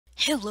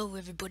Hello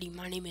everybody,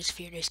 my name is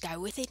Fearless Guy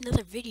with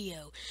another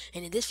video,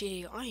 and in this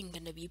video I'm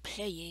gonna be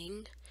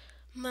playing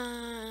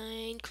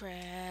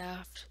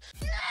Minecraft.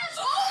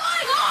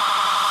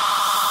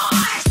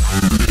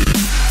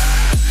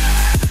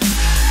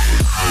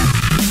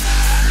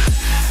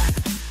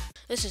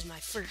 This is my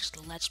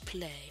first Let's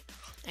Play,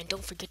 and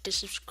don't forget to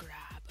subscribe.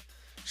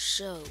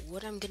 So,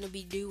 what I'm gonna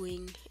be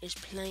doing is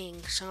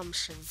playing some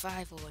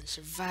survival and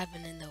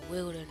surviving in the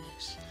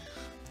wilderness.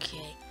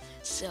 Okay,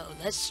 so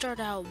let's start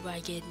out by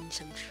getting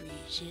some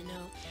trees,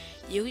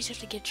 You always have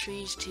to get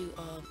trees to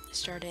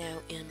start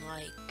out in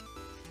like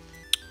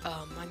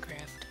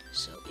Minecraft.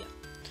 So yeah,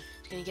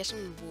 just gonna get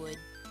some wood.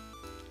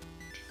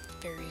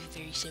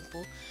 Very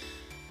simple.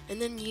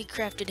 And then you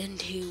craft it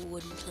into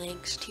wooden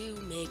planks to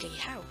make a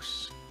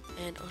house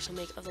and also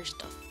make other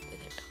stuff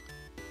with it.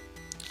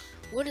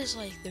 Wood is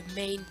like the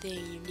main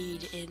thing you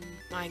need in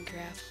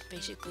Minecraft,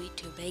 basically,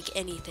 to make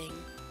anything.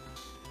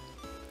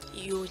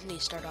 You always need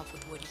to start off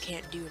with wood. You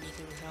can't do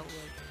anything without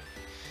wood.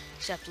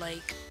 Except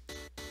like,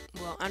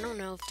 well, I don't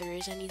know if there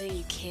is anything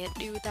you can't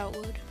do without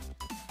wood.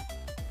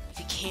 If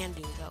you can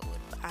do without wood,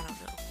 but I don't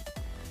know.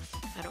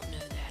 I don't know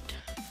that.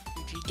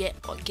 If you get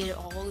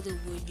all the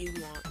wood you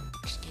want,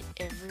 just get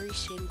every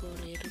single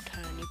little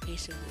tiny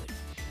piece of wood.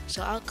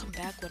 So I'll come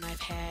back when I've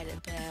had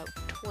about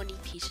 20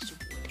 pieces of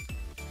wood.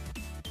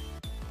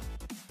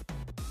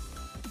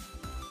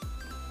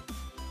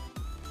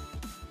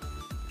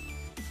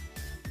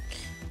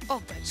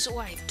 Alright, so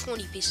I have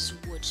 20 pieces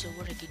of wood, so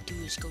what I could do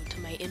is go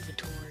into my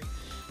inventory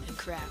and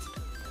craft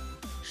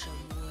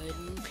some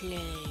wooden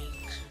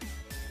planks.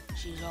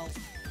 She's all.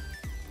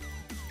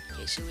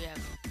 Okay, so we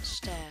have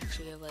stacks,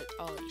 we have like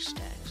all these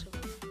stacks,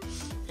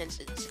 and it's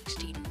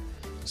 16.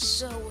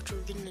 So what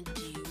we're gonna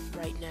do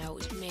right now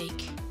is we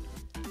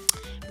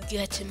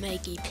got to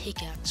make a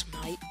pickaxe,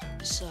 mate.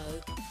 So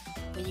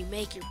when you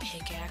make your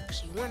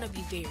pickaxe, you wanna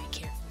be very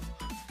careful.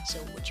 So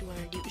what you want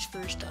to do is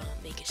first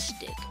make a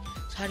stick.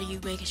 So how do you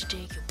make a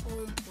stick?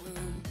 Boom,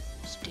 boom,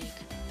 stick.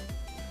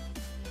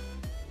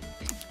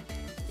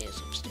 There's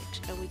some sticks.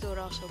 And we could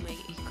also make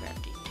a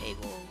crafting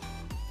table.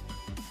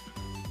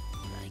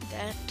 Like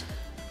that.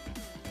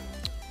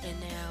 And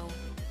now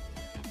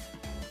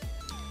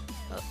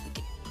we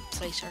can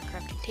place our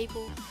crafting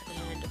table.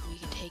 And we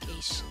can take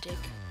a stick,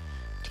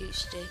 2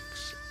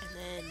 sticks. And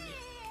then,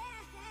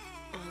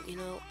 I'm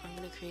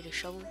going to create a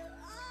shovel.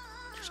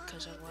 Just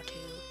because I want to.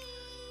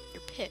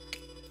 Your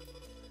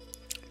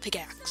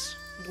pickaxe,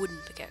 wooden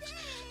pickaxe.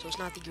 So it's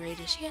not the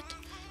greatest yet.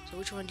 So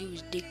what you want to do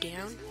is dig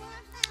down.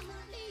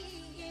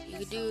 You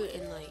could do it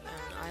in like, I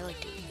don't know, I like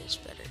doing this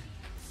better.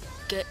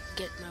 Get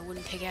my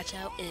wooden pickaxe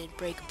out and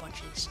break a bunch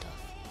of this stuff.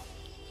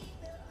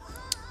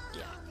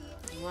 Yeah,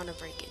 you want to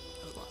break it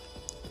a lot.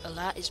 A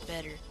lot is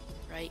better,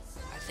 right?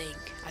 I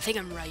think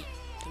I'm right.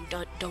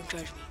 Don't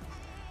judge me.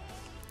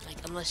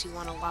 Like, unless you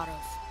want a lot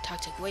of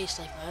toxic waste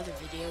like my other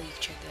video, you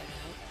can check that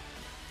out.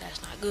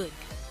 That's not good.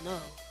 No,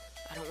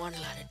 I don't want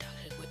a lot of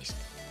toxic waste.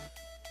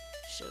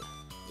 So,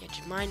 yeah,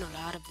 just mine a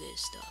lot of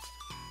this stuff.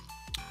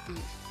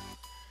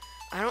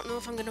 I don't know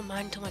if I'm gonna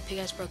mine until my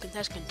pickaxe broken.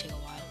 That's gonna take a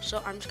while.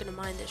 So I'm just gonna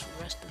mine this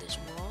rest of this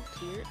wall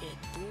here, and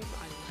boom,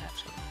 I will have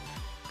some.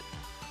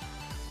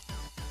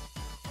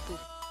 Boom.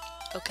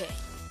 Okay.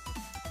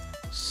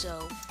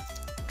 So,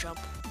 jump.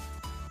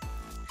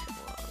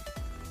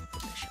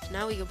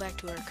 Now we go back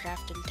to our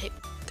crafting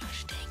table.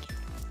 Gosh dang it.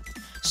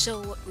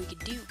 So what we could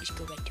do is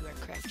go back to our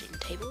crafting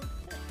table,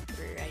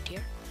 right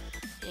here,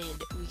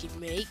 and we can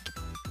make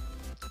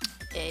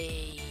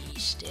a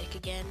stick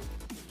again.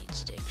 We need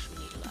sticks, we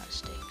need a lot of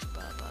sticks.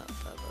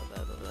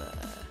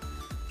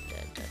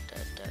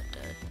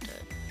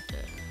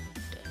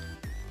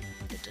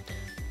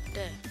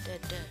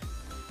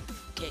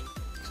 Okay,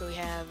 so we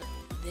have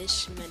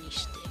this many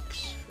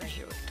sticks right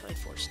here, with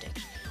 24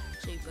 sticks.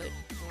 So you put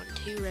 1,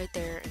 2 right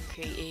there and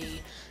create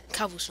a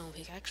cobblestone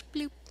pickaxe,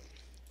 bloop.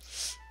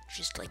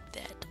 Just like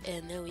that.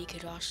 And then we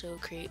could also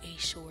create a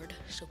sword.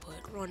 So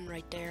put 1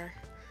 right there,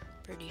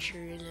 pretty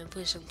sure, and then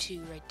put some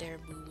 2 right there.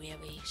 Boom, we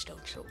have a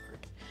stone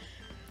sword.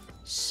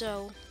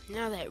 So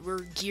now that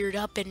we're geared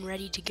up and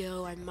ready to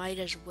go, I might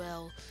as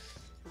well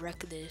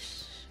wreck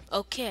this.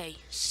 Okay,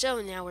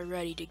 so now we're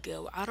ready to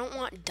go. I don't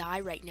want dye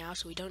right now,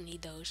 so we don't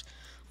need those.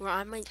 Or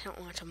I might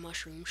want some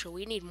mushrooms, so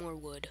we need more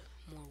wood.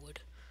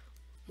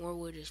 More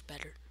wood is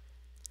better.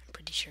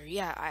 Pretty sure.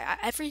 Yeah,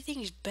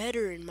 everything is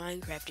better in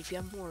Minecraft if you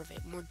have more of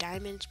it. More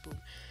diamonds, boom.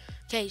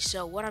 Okay,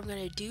 so what I'm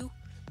gonna do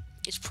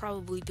is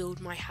probably build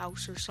my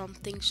house or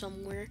something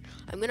somewhere.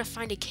 I'm gonna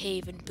find a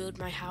cave and build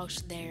my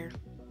house there.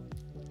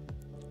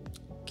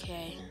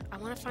 Okay, I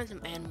wanna find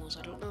some animals.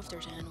 I don't know if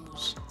there's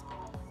animals.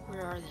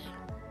 Where are they?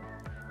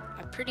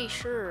 I'm pretty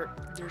sure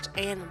there's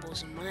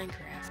animals in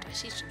Minecraft. I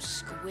see some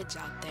squids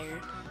out there.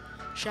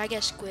 Should I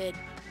get squid?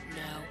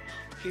 No.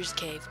 Here's the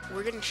cave.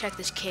 We're gonna check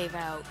this cave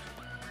out.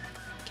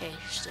 Okay,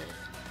 just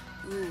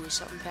ooh, is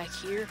something back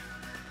here?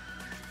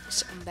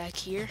 Something back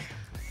here?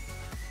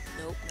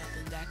 Nope,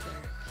 nothing back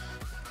there.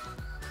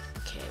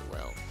 Okay,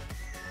 well,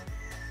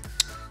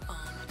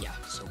 yeah,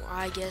 so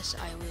I guess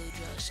I will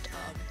just,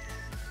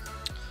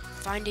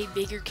 find a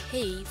bigger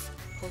cave,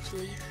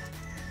 hopefully.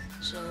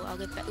 So I'll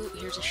get back. Ooh,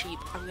 here's a sheep.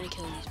 I'm gonna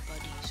kill these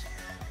buddies.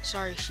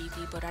 Sorry,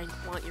 sheepy, but I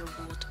want your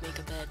wool to make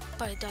a bed.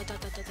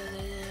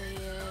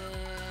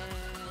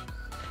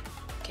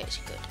 Okay,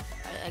 so good.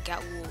 I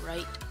got wool,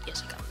 right?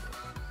 Yes, I got wool.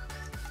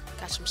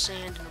 Got some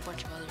sand and a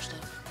bunch of other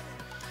stuff.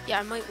 Yeah,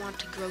 I might want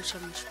to grow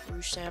some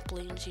spruce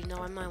saplings. You know,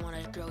 I might want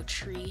to grow a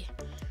tree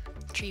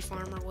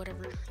farm or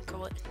whatever you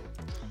call it.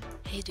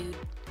 Hey, dude,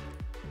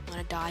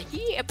 wanna die?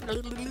 Yep.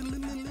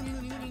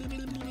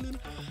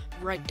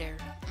 Right there.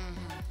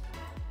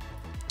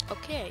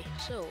 Okay,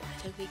 so I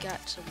think we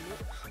got some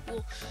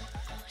wool.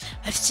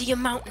 I see a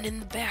mountain in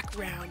the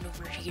background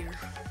over here.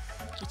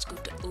 Let's go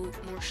to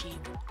more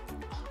sheep.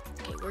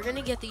 Okay, we're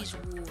gonna get these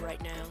wool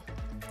right now.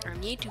 I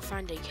need to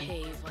find a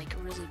cave, like,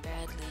 really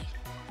badly.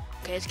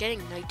 Okay, it's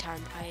getting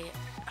nighttime. I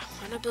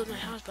want to build my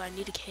house, but I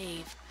need a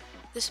cave.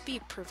 This would be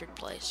a perfect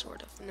place,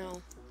 sort of.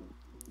 No.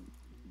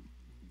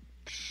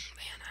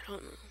 Man, I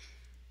don't know.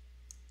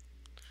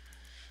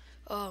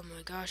 Oh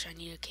my gosh, I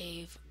need a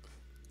cave.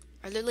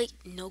 Are there, like,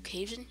 no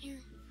caves in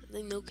here? Are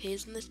there no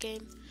caves in this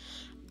game?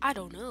 I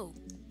don't know.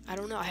 I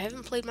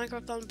haven't played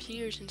Minecraft on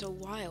computers since a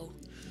while.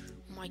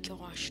 Oh my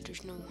gosh,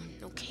 there's no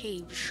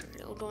caves.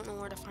 I don't know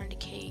where to find a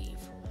cave.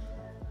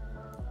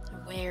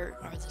 Where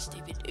are the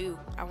stupid? Ooh,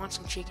 I want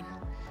some chicken.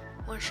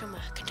 Want some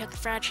Kentucky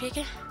Fried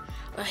Chicken?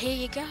 Well, here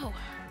you go.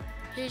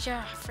 Here's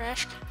your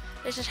fresh.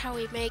 This is how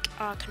we make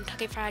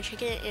Kentucky Fried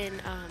Chicken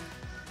in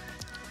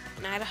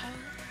Idaho.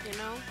 You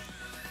know,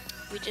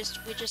 we just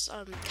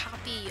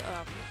copy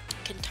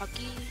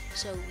Kentucky,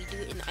 so we do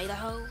it in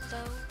Idaho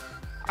though.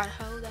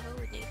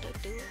 We need to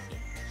do it.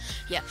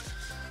 Yeah.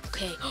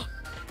 Okay.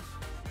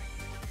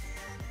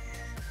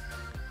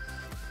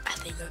 I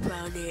think I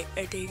found it.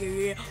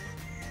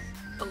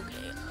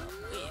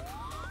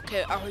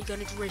 Okay, are we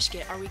gonna risk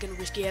it?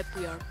 Yep,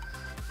 we are.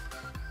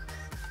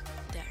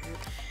 That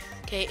hurt.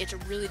 Okay, it's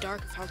really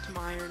dark. I found some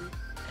iron.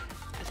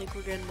 I think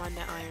we're gonna mine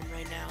that iron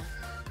right now.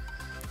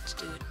 Let's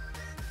do it.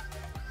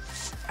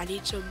 I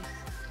need some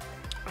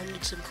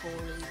coal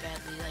really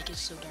badly. Like, it's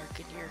so dark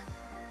in here.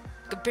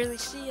 I can barely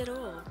see at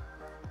all.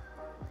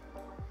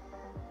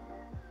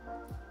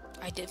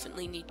 I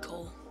definitely need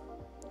coal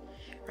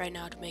right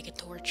now to make a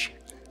torch.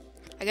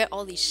 I got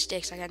all these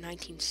sticks. I got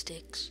 19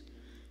 sticks.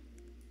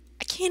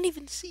 I can't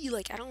even see.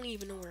 Like, I don't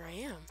even know where I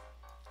am.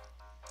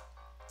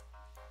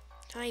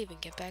 Can I even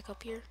get back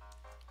up here?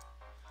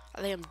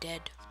 I think I'm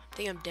dead. I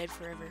think I'm dead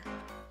forever.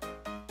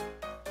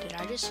 Did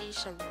I just see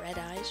some red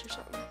eyes or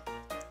something?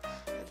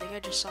 I think I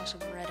just saw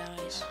some red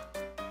eyes.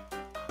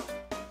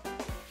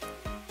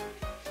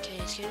 Okay,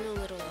 it's getting a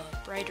little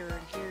brighter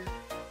in here.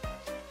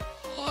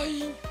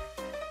 Hi!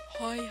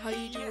 Hi, how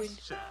you doing?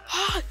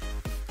 Ah!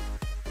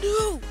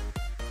 No!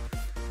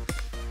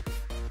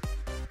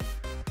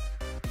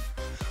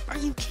 Are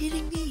you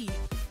kidding me?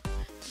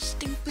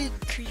 Stupid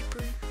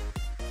creeper.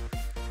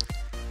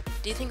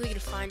 Do you think we can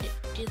find it?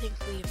 I think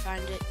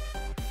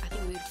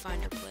we can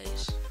find a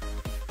place.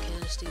 Okay,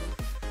 let's do it.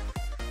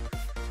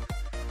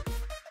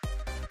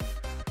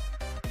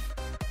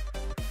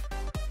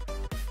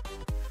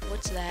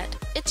 What's that?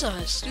 It's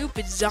a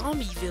stupid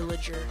zombie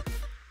villager.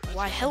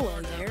 Why,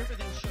 hello there.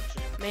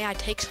 May I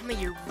take some of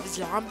your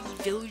zombie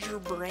villager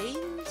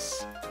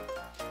brains?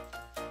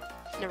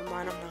 Never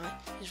mind, I'm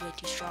not. He's way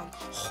too strong.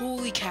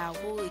 Holy cow,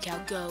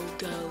 go,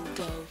 go,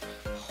 go.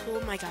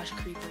 Oh my gosh,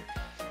 creeper.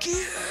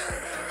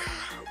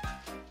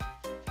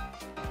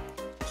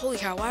 Holy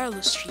cow, why are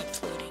those sheep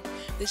floating?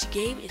 This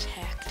game is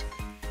hacked.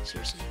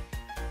 Seriously.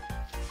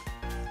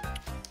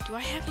 Do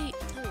I have a...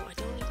 No, I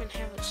don't even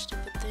have a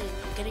stupid thing.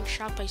 I'm getting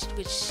shot by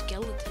stupid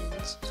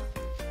skeletons.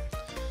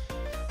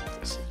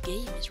 This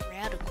game is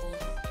radical.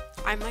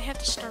 I might have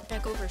to start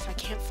back over if I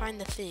can't find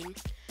the thing.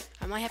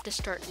 I might have to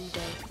start new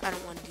day. I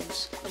don't want to do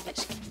this. Look at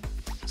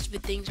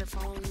stupid things are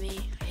following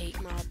me. I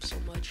hate mobs so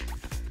much.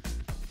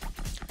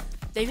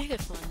 They make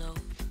it fun though.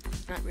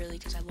 Not really,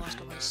 because I lost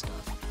all my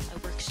stuff. I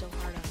worked so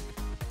hard on it.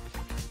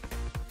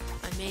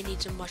 I may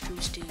need some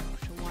mushrooms too,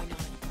 so why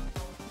not?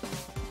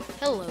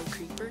 Hello,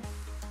 creeper.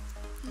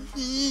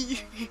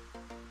 Look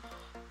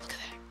at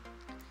that.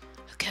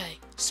 Okay,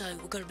 so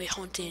we're gonna be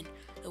hunting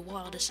the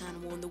wildest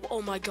animal in the world.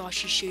 Oh my gosh,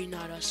 she's shooting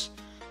at us.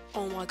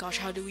 Oh my gosh,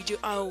 how do we do?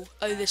 Oh,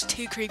 there's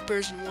 2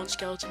 creepers and 1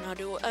 skeleton. How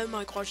do? Oh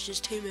my gosh, there's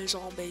 2 more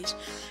zombies.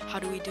 How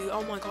do we do?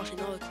 Oh my gosh,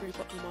 another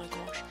creeper. Oh my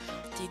gosh,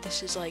 dude,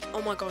 this is like.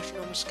 Oh my gosh,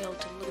 another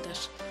skeleton. Look at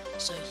this.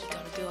 So you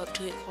gotta go up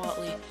to it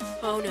quietly.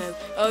 Oh no.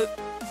 Oh.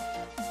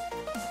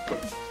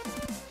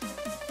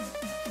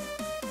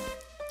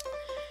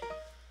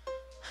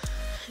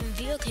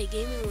 VLK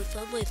Gaming with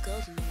Lovely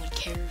Skeleton. No one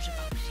cares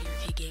about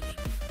VLK Gaming.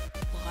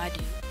 Well, I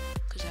do,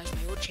 because that was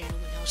my old channel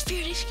and I was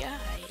Fear This Guy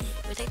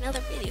with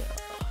another video.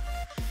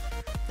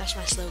 That's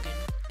my slogan.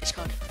 It's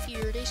called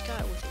Fear This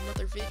Guy with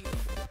another video.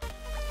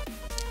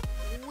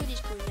 What is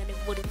going on,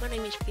 everybody? My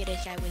name is Fear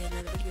This Guy with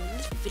another video. In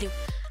this video,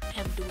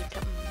 I'm doing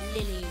something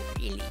really.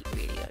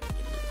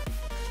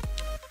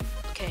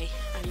 Okay,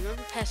 I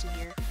remember passing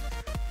here.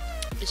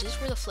 Is this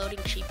where the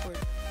floating sheep were?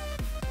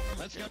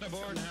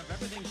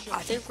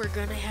 I think we're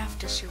gonna have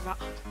to survive.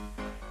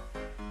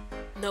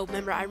 No,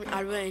 remember, I went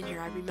in here.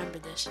 I remember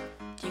this.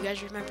 Do you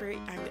guys remember it?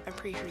 I'm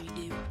pretty sure you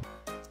do.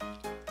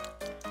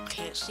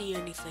 Can't see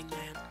anything,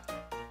 man.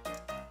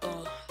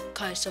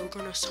 Okay, so we're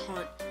gonna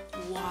hunt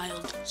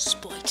wild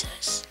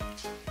spiders.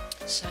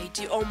 So you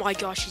do. Oh my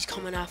gosh, he's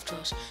coming after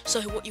us. So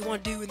what you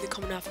want to do when they're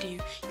coming after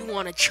you? You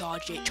want to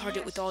charge it. Charge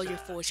it with all your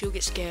force. He'll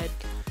get scared.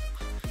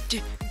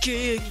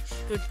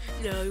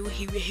 No,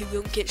 he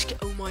won't get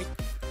scared. Oh my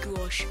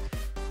gosh.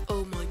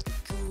 Oh my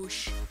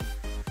gosh.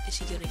 Is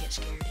he gonna get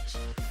scared?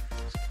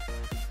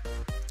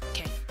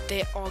 Okay,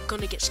 they are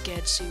gonna get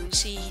scared soon.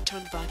 See, he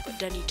turned back, but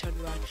then he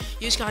turned around.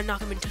 You just gotta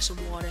knock him into some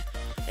water,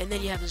 and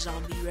then you have a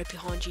zombie right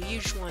behind you. You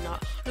just wanna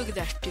look at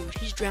that dude.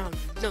 He's drowning.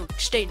 No,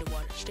 stay in the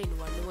water. Stay in the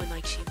water. No one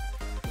likes you.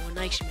 No one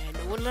likes you, man.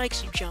 No one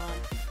likes you, John.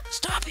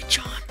 Stop it,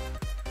 John.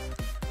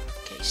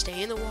 Okay,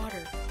 stay in the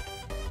water.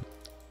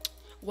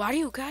 Why do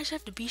you guys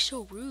have to be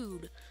so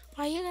rude?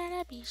 Why you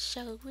gotta be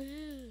so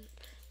rude?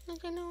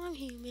 Look, I know I'm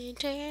human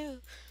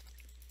too.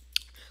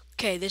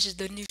 Okay, this is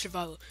the new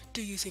survival.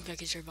 Do you think I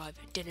can survive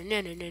it?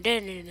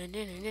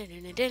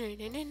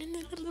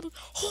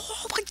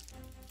 Oh my!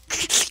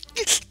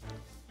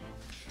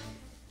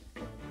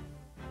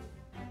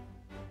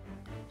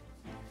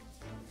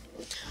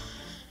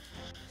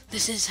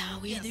 This is how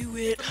we do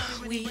it.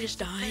 We just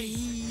die.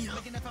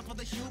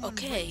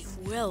 Okay,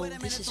 well,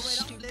 this is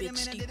stupid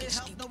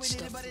stuff. Oh my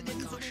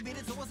gosh.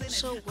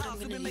 So what I'm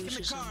gonna do is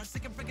just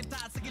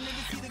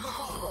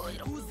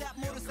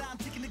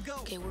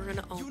okay, we're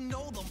gonna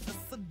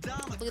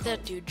look at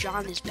that dude.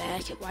 John is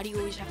back. Why do you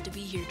always have to be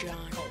here,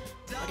 John?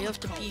 Why do you have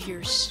to be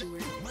here,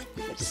 Stuart?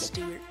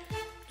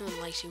 No one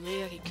likes you.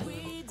 Maybe I can kill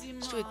him.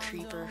 Let's do a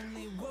creeper.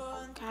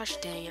 Gosh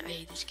dang it, I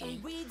hate this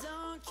game. Is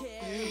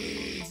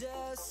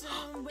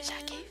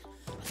that cave?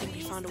 I think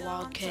we found a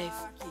wild cave.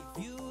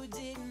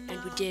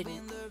 And we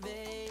didn't.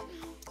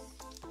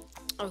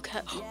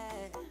 Okay.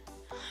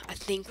 I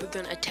think we're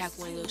gonna attack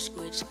one of those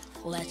squids.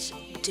 Let's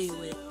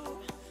do it.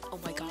 Oh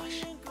my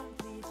gosh.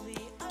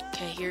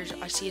 Okay,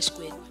 I see a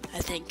squid, I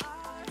think.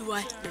 Do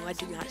I? No, I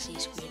do not see a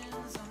squid.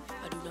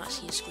 I do not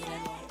see a squid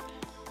at all.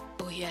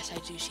 Oh yes, I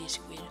do see a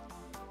squid.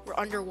 We're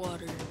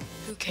underwater.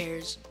 Who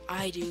cares?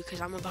 I do,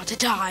 because I'm about to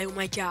die. Oh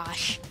my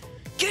gosh.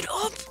 Get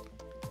up!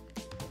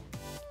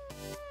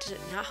 Does it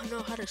not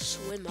know how to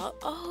swim up?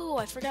 Oh,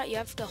 I forgot you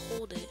have to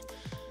hold it.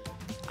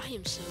 I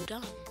am so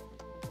dumb.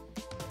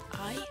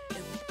 I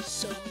am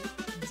so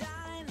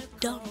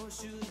dumb.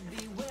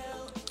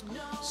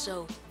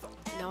 So,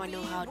 now I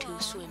know how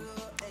to swim.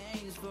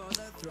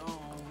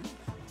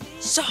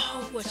 So,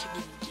 what you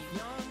need to do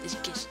is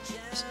get.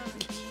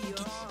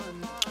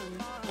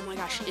 Oh my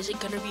gosh, is it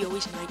gonna be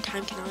always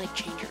nighttime? Can I like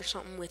change it or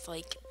something with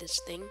like this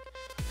thing?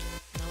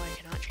 No, I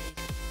cannot change it.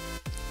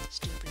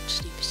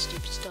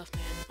 Stupid stuff,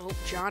 man. Oh,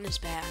 John is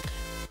back.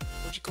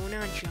 What's going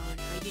on, John?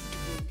 How you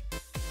doing?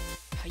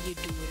 How you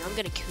doing? I'm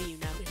gonna kill you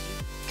now because you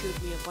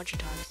killed me a bunch of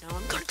times now.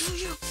 I'm gonna kill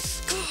you!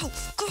 Go!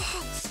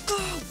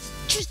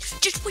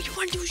 Just what you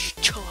wanna do is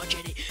just charge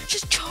at it.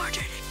 Just charge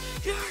at it.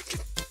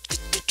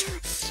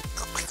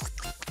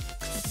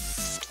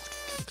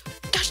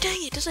 Gosh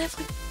dang it, does it have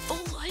like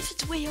full life?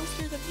 It's way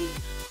healthier than me.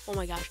 Oh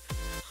my gosh.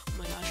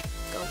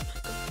 Go.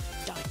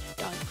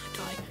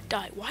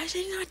 Die. Why is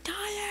it not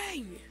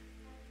dying?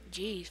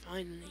 Jeez,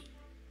 finally.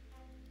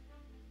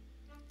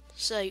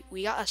 So,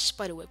 we got a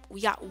spider web.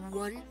 We got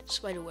one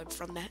spider web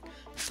from that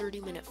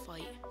 30-minute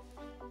fight.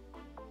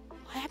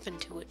 What happened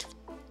to it?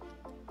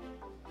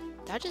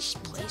 Did I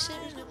just place it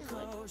or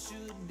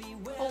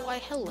something? Oh, why,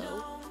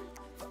 hello.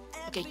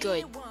 Okay,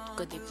 good.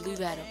 They blew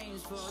that up.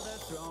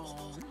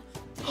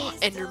 Oh,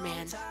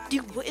 Enderman.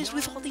 Dude, what is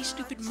with all these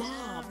stupid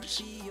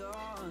mobs?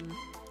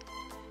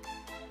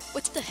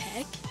 What the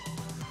heck?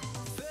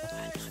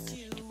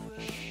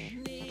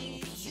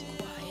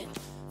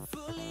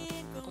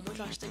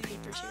 The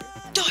creepers here.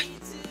 Die!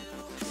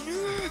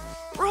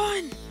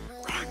 Run!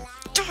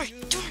 Die!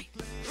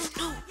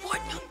 No!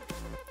 What? No!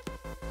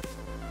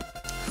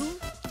 Who?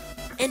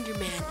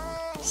 Enderman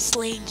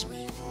slayings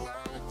me.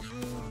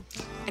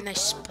 And I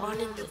spawn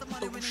in the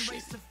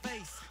ocean.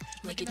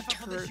 Like a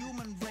turd.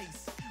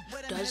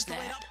 Does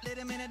that?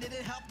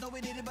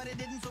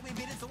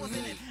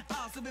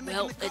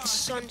 Well, it's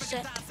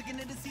sunset.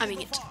 I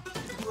mean, it's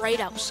bright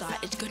outside.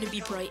 It's gonna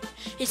be bright.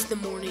 It's the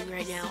morning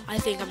right now. I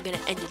think I'm gonna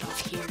end it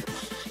off here.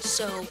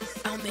 So,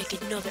 I'll make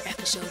another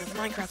episode of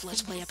Minecraft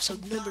Let's Play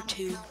episode number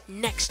 2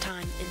 next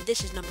time. And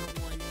this is number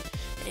 1.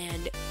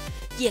 And,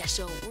 yeah,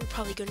 so we're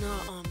probably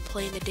gonna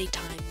play in the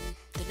daytime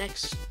the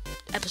next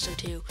episode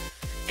 2.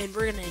 And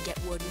we're gonna get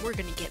wood. And we're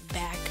gonna get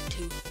back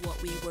to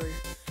what we were.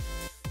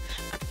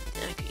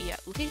 Yeah,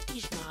 look at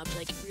these mobs,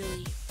 like,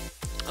 really.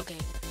 Okay,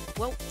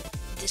 well,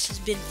 this has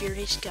been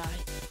Furious Guy.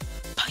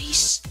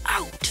 Peace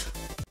out!